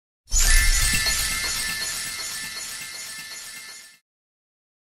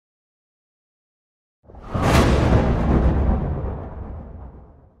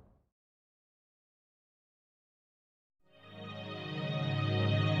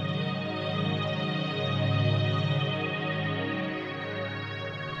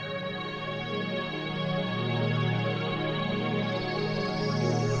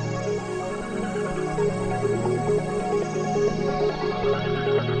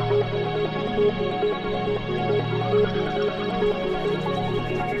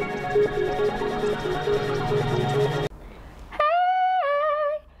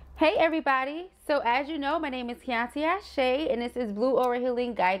Hey everybody, so as you know, my name is Kianti Ayshea and this is Blue Aura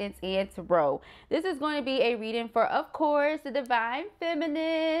Healing Guidance and Tarot. This is going to be a reading for, of course, the Divine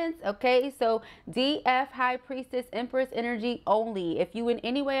Feminines. Okay, so DF High Priestess Empress energy only. If you in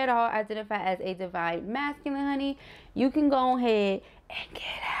any way at all identify as a Divine Masculine, honey, you can go ahead and get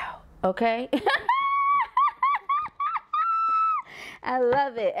out, okay? I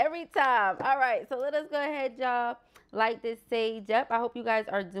love it every time. All right, so let us go ahead, y'all. Light this sage up. I hope you guys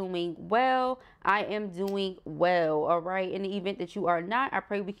are doing well. I am doing well. All right. In the event that you are not, I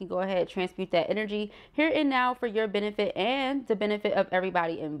pray we can go ahead and transmute that energy here and now for your benefit and the benefit of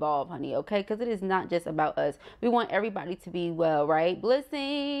everybody involved, honey. Okay. Because it is not just about us. We want everybody to be well, right?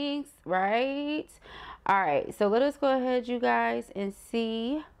 Blessings, right? All right. So let us go ahead, you guys, and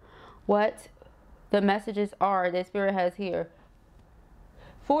see what the messages are that Spirit has here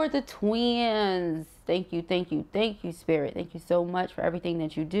for the twins. Thank you, thank you, thank you, Spirit. Thank you so much for everything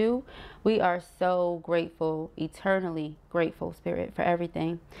that you do. We are so grateful, eternally grateful, Spirit, for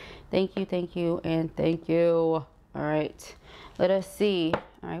everything. Thank you, and thank you. All right, let us see.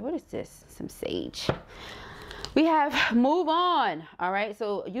 All right, what is this? Some sage. We have move on. All right,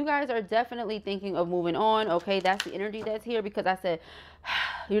 so you guys are definitely thinking of moving on. Okay, that's the energy that's here because I said,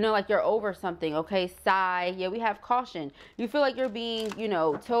 you know, like you're over something. Okay, sigh. Yeah, we have caution. You feel like you're being, you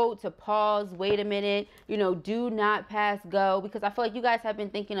know, told to pause, wait a minute, you know, do not pass go, because I feel like you guys have been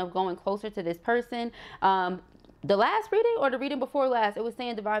thinking of going closer to this person. The last reading or the reading before last, it was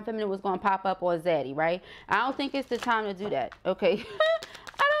saying Divine Feminine was going to pop up on Zaddy, right? I don't think it's the time to do that. Okay, I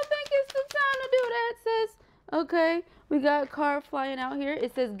don't think it's the time to do that, sis. Okay, we got a card flying out here.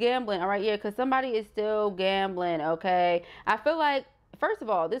 It says gambling. All right, yeah, because somebody is still gambling. Okay, I feel like, first of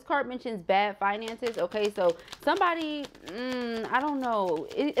all, this card mentions bad finances. Okay, so somebody, I don't know.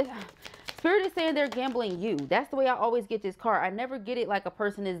 Spirit is saying they're gambling you. That's the way I always get this card. I never get it like a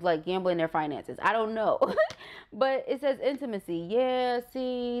person is like gambling their finances. I don't know. But it says intimacy. Yeah,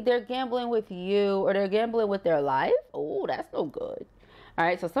 see, they're gambling with you or they're gambling with their life. Oh, that's no good. All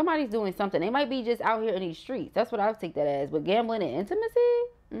right, so somebody's doing something. They might be just out here in these streets. That's what I would take that as. But gambling and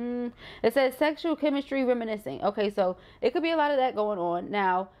intimacy? It says sexual chemistry reminiscing. Okay, so it could be a lot of that going on.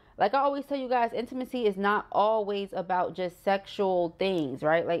 Now, like I always tell you guys, intimacy is not always about just sexual things,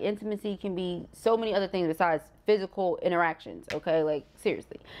 right? Like intimacy can be so many other things besides physical interactions. Okay, like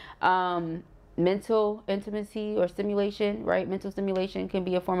seriously. Mental intimacy or stimulation, right? Mental stimulation can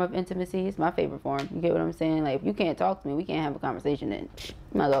be a form of intimacy. It's my favorite form. You get what I'm saying? Like if you can't talk to me, we can't have a conversation, then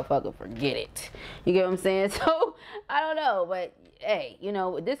motherfucker, forget it. You get what I'm saying? So I don't know, but hey, you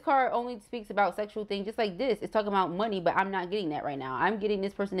know, this card only speaks about sexual things. Just like this, it's talking about money, but I'm not getting that right now. I'm getting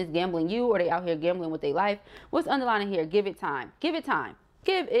this person is gambling you, or they out here gambling with their life. What's underlining here? Give it time. Give it time.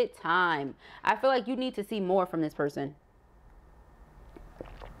 Give it time. I feel like you need to see more from this person.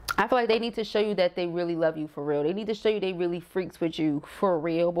 I feel like they need to show you that they really love you for real. They need to show you they really freaks with you for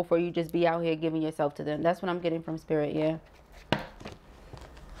real before you just be out here giving yourself to them. That's what I'm getting from Spirit, yeah.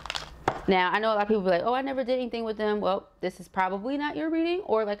 Now, I know a lot of people be like, oh, I never did anything with them. Well, this is probably not your reading.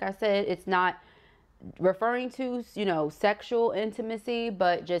 Or like I said, it's not referring to, you know, sexual intimacy,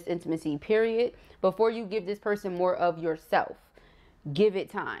 but just intimacy, period. Before you give this person more of yourself, give it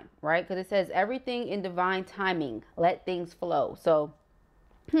time, right? Because it says everything in divine timing. Let things flow. So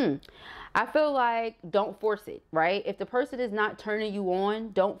I feel like don't force it, right? If the person is not turning you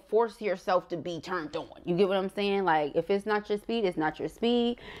on, don't force yourself to be turned on. You get what I'm saying? Like if it's not your speed, it's not your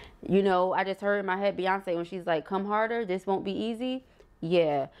speed. You know, I just heard in my head Beyonce when she's like, come harder, this won't be easy.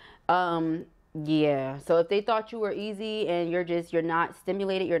 Yeah. Yeah. So if they thought you were easy and you're not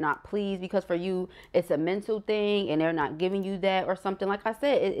stimulated, you're not pleased because for you it's a mental thing and they're not giving you that or something, like I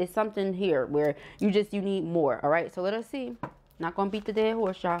said, it's something here where you need more. All right. So let us see. Not gonna beat the dead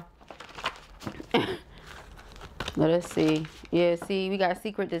horse, y'all. Let us see. Yeah, see, we got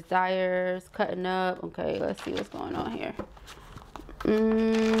secret desires, cutting up. Okay, let's see what's going on here.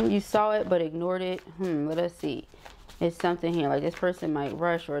 You saw it but ignored it. Let us see. It's something here. Like this person might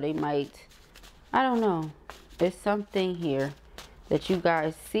rush or they might, I don't know. It's something here that you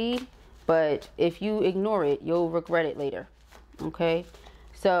guys see, but if you ignore it, you'll regret it later. Okay,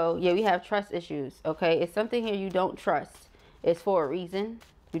 so yeah, we have trust issues. Okay, it's something here you don't trust. It's for a reason.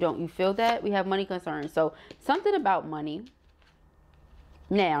 You feel that? We have money concerns. So something about money.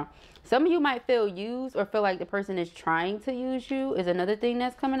 Now, some of you might feel used or feel like the person is trying to use you is another thing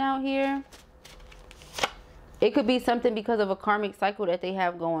that's coming out here. It could be something because of a karmic cycle that they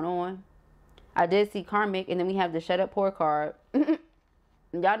have going on. I did see karmic, and then we have the shut up poor card.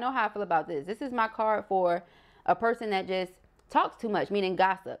 Y'all know how I feel about this. This is my card for a person that just talks too much, meaning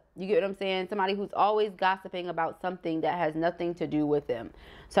gossip. You get what I'm saying? Somebody who's always gossiping about something that has nothing to do with them.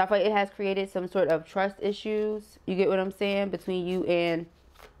 So I feel like it has created some sort of trust issues. You get what I'm saying? Between you and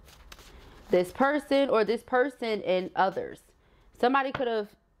this person, or this person and others. Somebody could have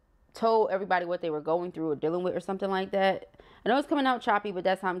told everybody what they were going through or dealing with or something like that. I know it's coming out choppy, but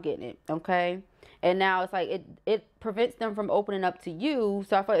that's how I'm getting it. Okay. And now it's like it prevents them from opening up to you.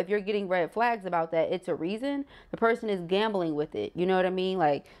 So I feel like if you're getting red flags about that, it's a reason. The person is gambling with it. You know what I mean?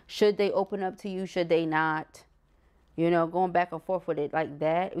 Like, should they open up to you? Should they not? You know, going back and forth with it like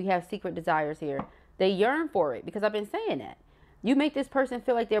that. We have secret desires here. They yearn for it, because I've been saying that. You make this person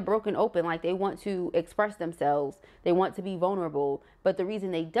feel like they're broken open, like they want to express themselves. They want to be vulnerable. But the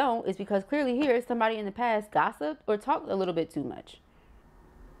reason they don't is because clearly here somebody in the past gossiped or talked a little bit too much.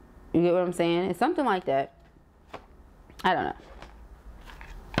 You get what I'm saying? It's something like that. I don't know.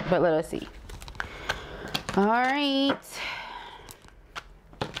 But let us see. All right.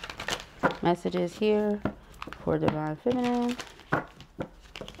 Messages here for Divine Feminine.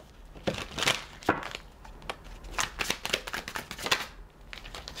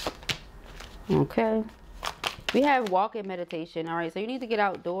 Okay. We have walk-in meditation. All right. So you need to get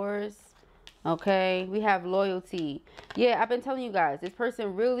outdoors. Okay. We have loyalty. Yeah, I've been telling you guys, this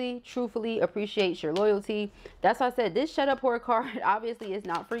person really, truthfully appreciates your loyalty. That's why I said this shut up whore card obviously is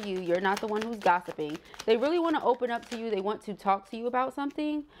not for you. You're not the one who's gossiping. They really want to open up to you. They want to talk to you about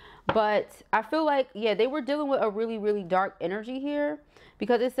something. But I feel like, yeah, they were dealing with a really, really dark energy here.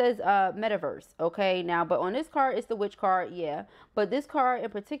 Because it says metaverse, okay? Now, but on this card, it's the witch card, yeah. But this card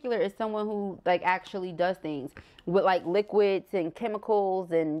in particular is someone who, like, actually does things with, like, liquids and chemicals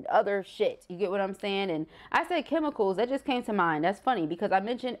and other shit. You get what I'm saying? And I said chemicals, that just came to mind. That's funny, because I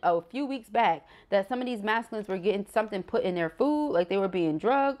mentioned a few weeks back that some of these masculines were getting something put in their food, like they were being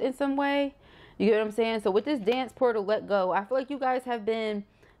drugged in some way. You get what I'm saying? So with this dance portal, let go, I feel like you guys have been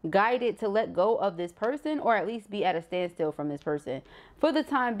guided to let go of this person, or at least be at a standstill from this person for the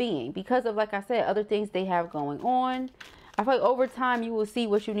time being, because of, like I said, other things they have going on. I feel like over time you will see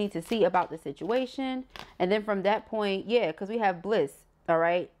what you need to see about the situation, and then from that point, yeah, because we have bliss. All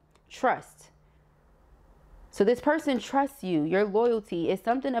right, trust. So this person trusts you. Your loyalty is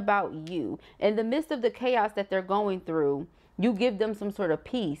something about you. In the midst of the chaos that they're going through, you give them some sort of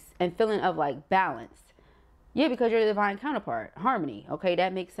peace and feeling of like balance. Yeah, because you're the divine counterpart. Harmony. Okay,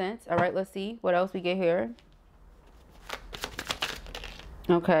 that makes sense. All right, let's see what else we get here.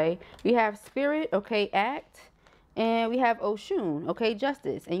 Okay, we have spirit. Okay, act. And we have Oshun. Okay,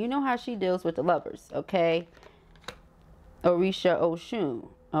 justice. And you know how she deals with the lovers. Okay. Orisha Oshun.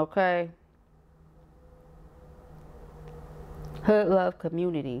 Okay. Hood love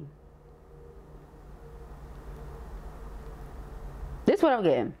community. This is what I'm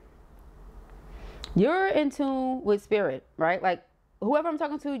getting. You're in tune with spirit, right? Like whoever I'm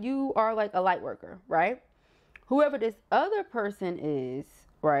talking to, you are like a light worker, right? Whoever this other person is,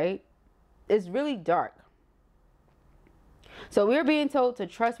 right, is really dark. So we're being told to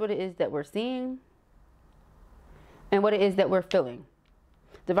trust what it is that we're seeing and what it is that we're feeling.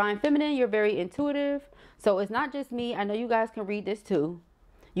 Divine Feminine, you're very intuitive. So it's not just me. I know you guys can read this too.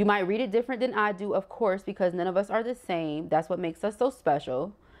 You might read it different than I do, of course, because none of us are the same. That's what makes us so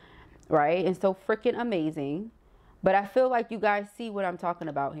special. Right? And so freaking amazing. But I feel like you guys see what I'm talking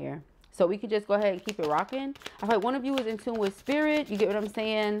about here. So we could just go ahead and keep it rocking. I feel like one of you is in tune with spirit. You get what I'm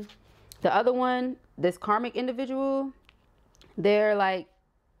saying? The other one, this karmic individual, they're like,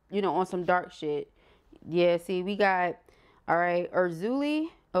 you know, on some dark shit. Yeah, see, we got, all right, Urzuli,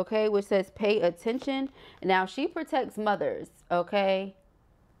 okay, which says pay attention. Now, she protects mothers, okay?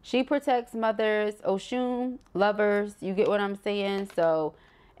 She protects mothers, Oshun, lovers. You get what I'm saying? So,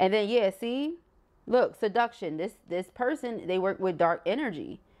 and then, yeah, see, look, seduction. This person, they work with dark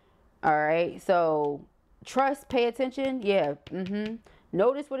energy. All right. So trust, pay attention. Yeah.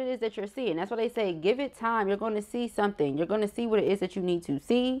 Notice what it is that you're seeing. That's why they say, give it time. You're going to see something. You're going to see what it is that you need to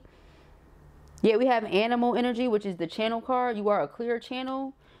see. Yeah, we have animal energy, which is the channel card. You are a clear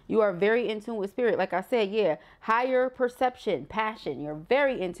channel. You are very in tune with spirit. Like I said, yeah, higher perception, passion. You're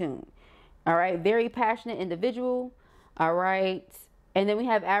very in tune. All right. Very passionate individual. All right. And then we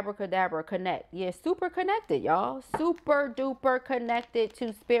have abracadabra, connect. Yeah, super connected, y'all. Super duper connected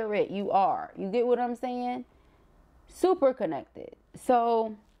to spirit. You are. You get what I'm saying? Super connected.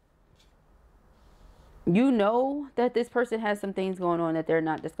 So, you know that this person has some things going on that they're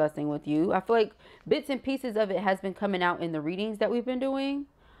not discussing with you. I feel like bits and pieces of it has been coming out in the readings that we've been doing.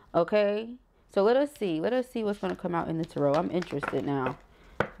 Okay? So, let us see. Let us see what's going to come out in the tarot. I'm interested now.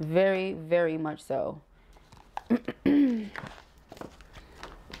 Very, very much so.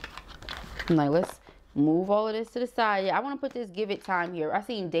 I'm like, let's move all of this to the side. Yeah, I want to put this give it time here. I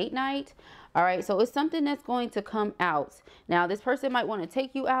seen date night. All right, so it's something that's going to come out. Now, this person might want to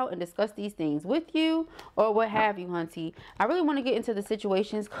take you out and discuss these things with you or what have you, hunty. I really want to get into the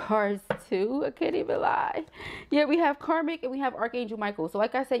situations cards too. I can't even lie. Yeah, we have Karmic and we have Archangel Michael. So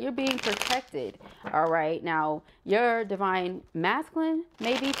like I said, you're being protected. All right, now your divine masculine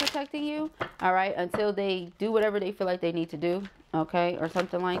may be protecting you. All right, until they do whatever they feel like they need to do. Okay, or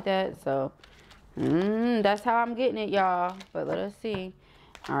something like that. So that's how I'm getting it, y'all. But let us see.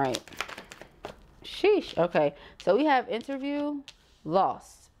 All right. Sheesh. Okay, so we have interview,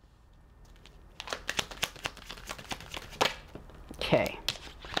 lost. Okay.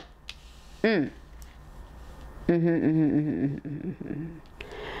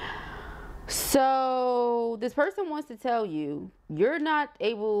 So this person wants to tell you you're not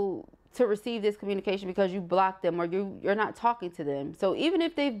able to receive this communication because you blocked them or you're not talking to them. So even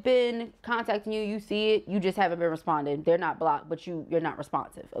if they've been contacting you, you see it, you just haven't been responding. They're not blocked, but you're not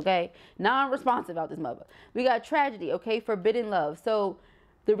responsive, okay? Non-responsive out this mother. We got tragedy, okay? Forbidden love. So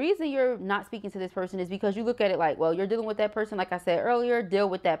the reason you're not speaking to this person is because you look at it like, well, you're dealing with that person. Like I said earlier, deal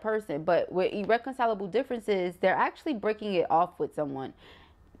with that person. But with irreconcilable differences, they're actually breaking it off with someone.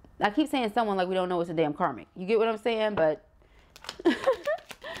 I keep saying someone like we don't know it's a damn karmic. You get what I'm saying? But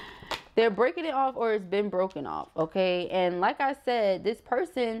they're breaking it off or it's been broken off, okay? And like I said, this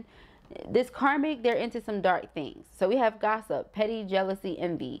person, this karmic, they're into some dark things. So we have gossip, petty, jealousy,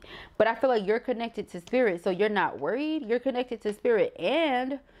 envy. But I feel like you're connected to spirit, so you're not worried. You're connected to spirit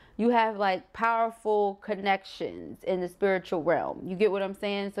and you have like powerful connections in the spiritual realm. You get what I'm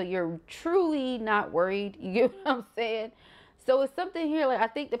saying? So you're truly not worried. You get what I'm saying? So it's something here, like I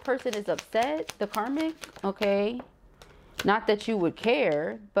think the person is upset, the karmic, okay? Not that you would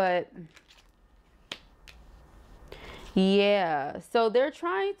care, but yeah. So they're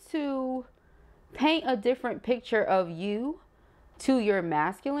trying to paint a different picture of you to your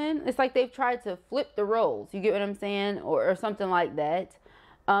masculine. It's like they've tried to flip the roles. You get what I'm saying? Or something like that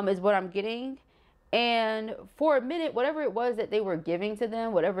is what I'm getting. And for a minute, whatever it was that they were giving to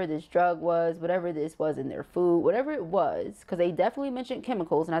them, whatever this drug was, whatever this was in their food, whatever it was, because they definitely mentioned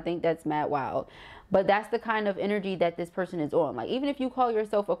chemicals, and I think that's mad wild. But that's the kind of energy that this person is on. Like, even if you call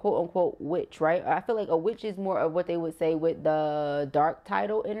yourself a quote-unquote witch, right? I feel like a witch is more of what they would say with the dark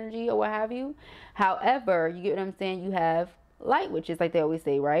title energy or what have you. However, you get what I'm saying? You have light witches, like they always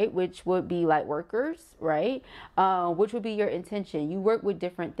say, right? Which would be light workers, right? Which would be your intention. You work with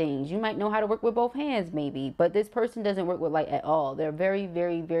different things. You might know how to work with both hands maybe, but this person doesn't work with light at all. They're very,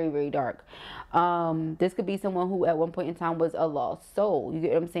 very, very, very dark. This could be someone who at one point in time was a lost soul. You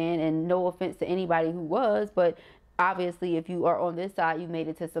get what I'm saying? And no offense to anybody who was, but obviously if you are on this side, you made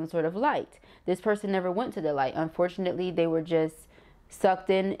it to some sort of light. This person never went to the light. Unfortunately, they were just sucked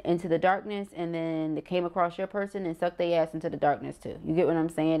into the darkness, and then they came across your person and sucked their ass into the darkness too. You get what I'm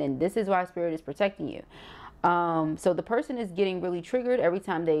saying? And this is why spirit is protecting you. So the person is getting really triggered every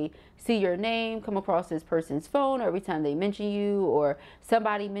time they see your name come across this person's phone, or every time they mention you or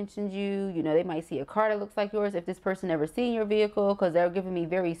somebody mentions you. You know, they might see a car that looks like yours if this person never seen your vehicle, because they're giving me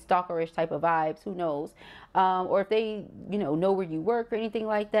very stalkerish type of vibes. Who knows? Or if they, you know where you work or anything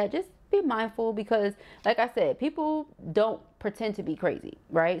like that. Just be mindful, because like I said, people don't pretend to be crazy,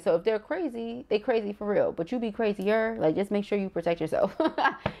 right? So if they're crazy, they crazy for real, but you be crazier. Like, just make sure you protect yourself.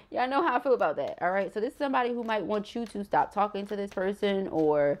 Y'all know how I feel about that. All right, so this is somebody who might want you to stop talking to this person,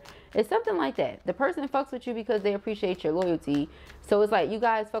 or it's something like that. The person fucks with you because they appreciate your loyalty. So it's like you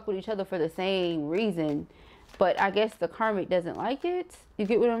guys fuck with each other for the same reason, but I guess the karmic doesn't like it. You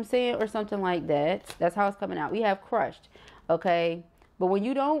get what I'm saying? Or something like that. That's how it's coming out. We have crushed, okay? But when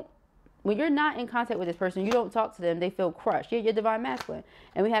you're not in contact with this person, you don't talk to them, they feel crushed. You're divine masculine.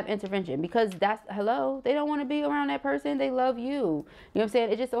 And we have intervention, because that's, hello, they don't want to be around that person. They love you. You know what I'm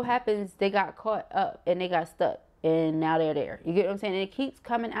saying? It just so happens they got caught up and they got stuck, and now they're there. You get what I'm saying? And it keeps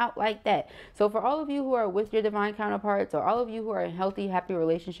coming out like that. So for all of you who are with your divine counterparts, or all of you who are in healthy, happy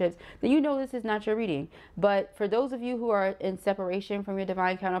relationships, then you know this is not your reading. But for those of you who are in separation from your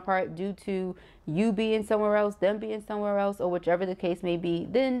divine counterpart due to you being somewhere else, them being somewhere else, or whichever the case may be,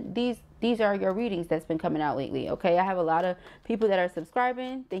 then these are your readings that's been coming out lately, okay? I have a lot of people that are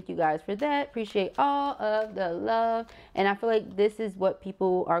subscribing. Thank you guys for that. Appreciate all of the love. And I feel like this is what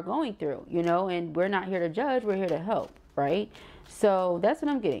people are going through, and we're not here to judge. We're here to help, right? So that's what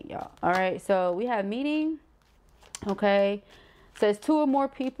I'm getting, y'all. All right, so we have meeting, okay? Says 2 or more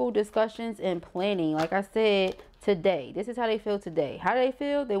people, discussions, and planning. Like I said, today. This is how they feel today. How do they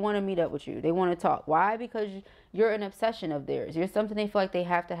feel? They want to meet up with you. They want to talk. Why? Because you're an obsession of theirs. You're something they feel like they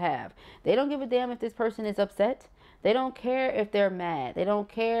have to have. They don't give a damn if this person is upset. They don't care if they're mad. They don't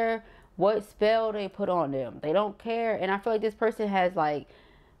care what spell they put on them. They don't care. And I feel like this person has like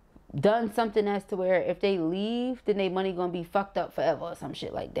done something as to where if they leave, then their money gonna be fucked up forever or some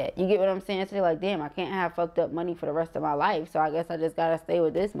shit like that. You get what I'm saying? So they're like, damn, I can't have fucked up money for the rest of my life, so I guess I just gotta stay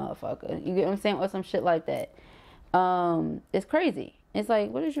with this motherfucker. You get what I'm saying? Or some shit like that. It's crazy. It's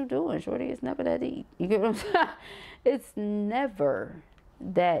like, what is you doing, shorty? It's never that deep. You get what I'm saying? It's never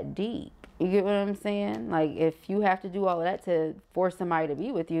that deep. You get what I'm saying? Like, if you have to do all of that to force somebody to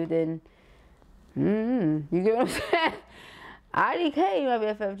be with you, then you get what I'm saying? IDK my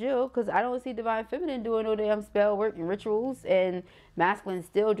BFF Jill, because I don't see Divine Feminine doing no damn spell work and rituals, and masculine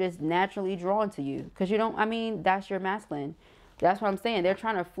still just naturally drawn to you. Because you don't, I mean, that's your masculine. That's what I'm saying. They're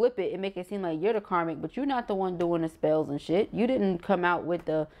trying to flip it and make it seem like you're the karmic, but you're not the one doing the spells and shit. You didn't come out with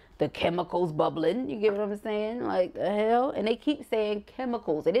the chemicals bubbling. You get what I'm saying? Like, the hell? And they keep saying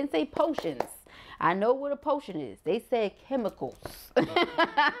chemicals. They didn't say potions. I know what a potion is. They said chemicals.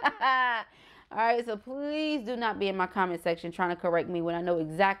 All right, so please do not be in my comment section trying to correct me when I know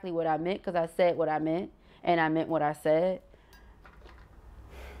exactly what I meant, because I said what I meant, and I meant what I said.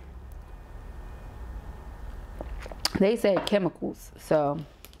 They said chemicals, so.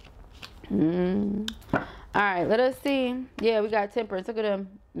 All right, let us see. Yeah, we got temperance. Look at them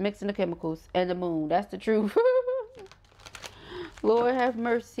mixing the chemicals and the moon. That's the truth. Lord have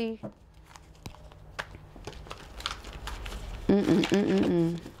mercy.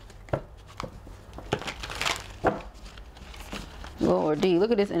 Lord D,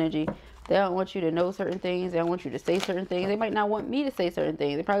 look at this energy. They don't want you to know certain things. They don't want you to say certain things. They might not want me to say certain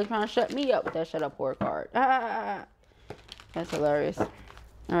things. They're probably trying to shut me up with that shut up whore card. That's hilarious. All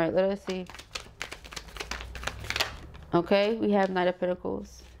right, let us see. Okay, we have Knight of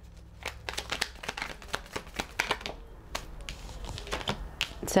Pentacles.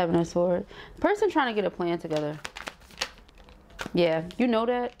 Seven of Swords. Person trying to get a plan together. Yeah, you know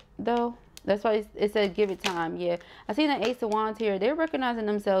that though. That's why it said give it time. Yeah, I seen the Ace of Wands here. They're recognizing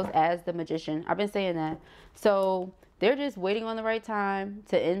themselves as the Magician. I've been saying that. So they're just waiting on the right time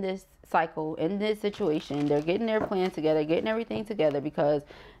to end this cycle, end this situation. They're getting their plan together, getting everything together, because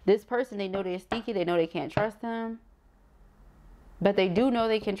this person, they know they're sneaky. They know they can't trust them. But they do know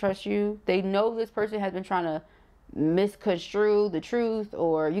they can trust you. They know this person has been trying to misconstrue the truth,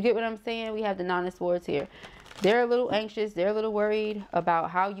 or you get what I'm saying? We have the Nine of Swords here. They're a little anxious. They're a little worried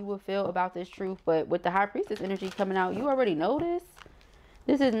about how you will feel about this truth. But with the High Priestess energy coming out, you already know this.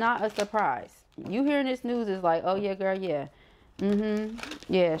 This is not a surprise. You hearing this news is like, oh yeah, girl, yeah.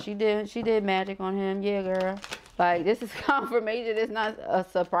 Yeah, she did magic on him. Yeah, girl. Like, this is confirmation. It's not a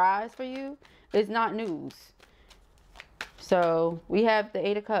surprise for you. It's not news. So we have the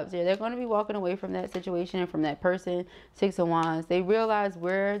Eight of Cups here. They're going to be walking away from that situation and from that person. Six of Wands. They realize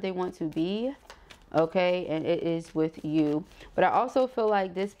where they want to be. Okay, and it is with you. But I also feel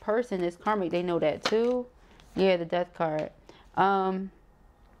like this person, this karmic, they know that too. Yeah, the Death card.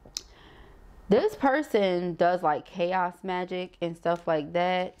 This person does like chaos magic and stuff like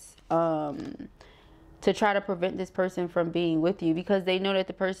that, to try to prevent this person from being with you, because they know that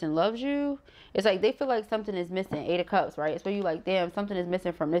the person loves you. It's like they feel like something is missing. Eight of Cups, right? So you like, damn, something is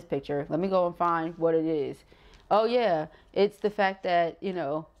missing from this picture. Let me go and find what it is. Oh yeah, it's the fact that, you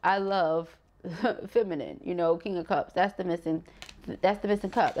know, I love feminine, you know, King of Cups. That's the missing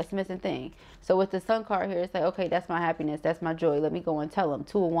cup. That's the missing thing. So with the Sun card here, it's like, okay, that's my happiness, that's my joy. Let me go and tell them.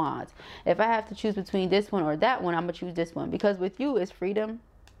 Two of Wands. If I have to choose between this one or that one, I'm gonna choose this one, because with you it's freedom,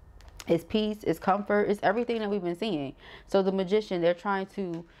 it's peace, it's comfort, it's everything that we've been seeing. So the Magician, they're trying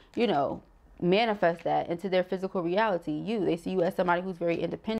to, you know, manifest that into their physical reality. They see you as somebody who's very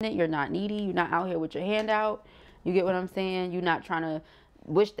independent. You're not needy. You're not out here with your hand out. You get what I'm saying? You're not trying to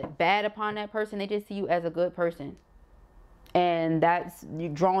wish that bad upon that person. They just see you as a good person, and that's you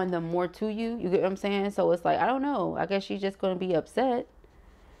drawing them more to you. You get what I'm saying? So it's like, I don't know, I guess she's just going to be upset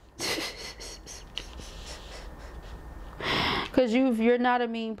because you're not a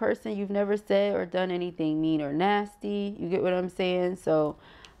mean person. You've never said or done anything mean or nasty. You get what I'm saying? So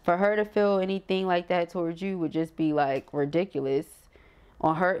for her to feel anything like that towards you would just be like ridiculous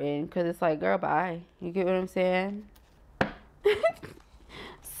on her end, because it's like, girl, bye. You get what I'm saying?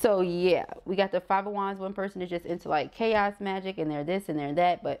 So yeah, we got the Five of Wands. One person is just into like chaos magic, and they're this and they're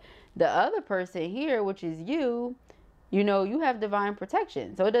that. But the other person here, which is you, you know, you have divine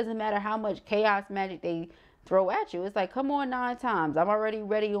protection. So it doesn't matter how much chaos magic they throw at you. It's like, come on 9 times. I'm already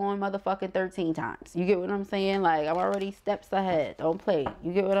ready on motherfucking 13 times. You get what I'm saying? Like, I'm already steps ahead. Don't play.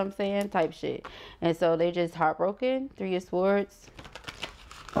 You get what I'm saying? Type shit. And so they just heartbroken. Three of Swords.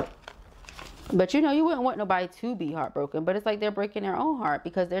 But you know, you wouldn't want nobody to be heartbroken, but it's like they're breaking their own heart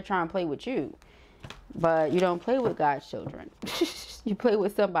because they're trying to play with you. But you don't play with God's children. You play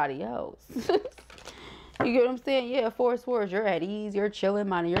with somebody else. You get what I'm saying? Yeah, Four of Swords, you're at ease, you're chilling,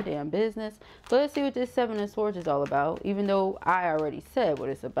 minding your damn business. So let's see what this Seven of Swords is all about. Even though I already said what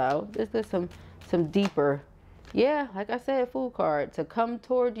it's about. Let's get some deeper. Yeah, like I said, Fool card. To come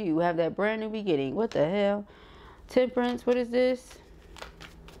toward you, have that brand new beginning. What the hell? Temperance, what is this?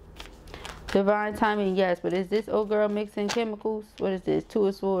 Divine timing, yes, but is this old girl mixing chemicals? What is this? Two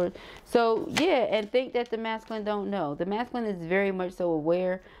of Swords. So, yeah, and think that the masculine don't know. The masculine is very much so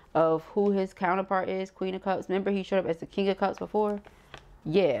aware of who his counterpart is, Queen of Cups. Remember, he showed up as the King of Cups before?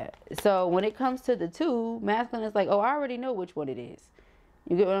 Yeah. So, when it comes to the two, masculine is like, oh, I already know which one it is.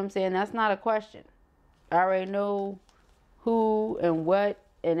 You get what I'm saying? That's not a question. I already know who and what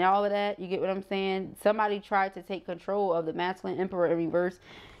and all of that. You get what I'm saying? Somebody tried to take control of the masculine emperor in reverse,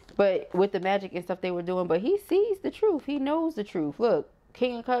 but with the magic and stuff they were doing. But he sees the truth. He knows the truth. Look,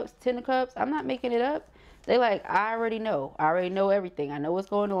 King of Cups, Ten of Cups. I'm not making it up. They like, I already know. I already know everything. I know what's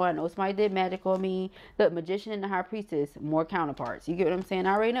going on. I know somebody did magic on me. The Magician and the High Priestess, more counterparts. You get what I'm saying?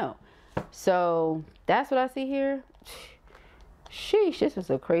 I already know. So that's what I see here. Sheesh, this was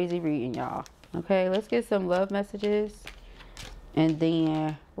a crazy reading, y'all. Okay, let's get some love messages and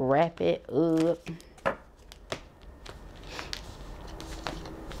then wrap it up.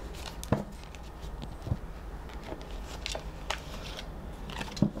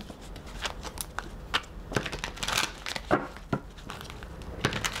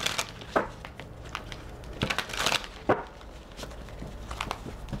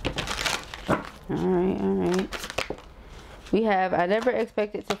 Alright. We have, I never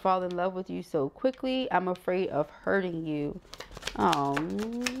expected to fall in love with you so quickly. I'm afraid of hurting you. Oh.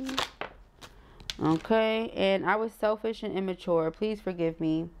 Okay. And I was selfish and immature. Please forgive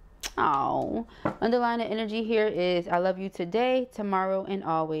me. Oh. Underlying energy here is, I love you today, tomorrow, and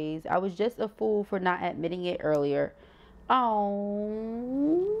always. I was just a fool for not admitting it earlier.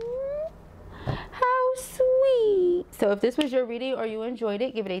 Oh. How sweet. So if this was your reading or you enjoyed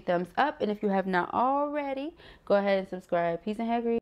it, give it a thumbs up. And if you have not already, go ahead and subscribe. Peace and hair grease.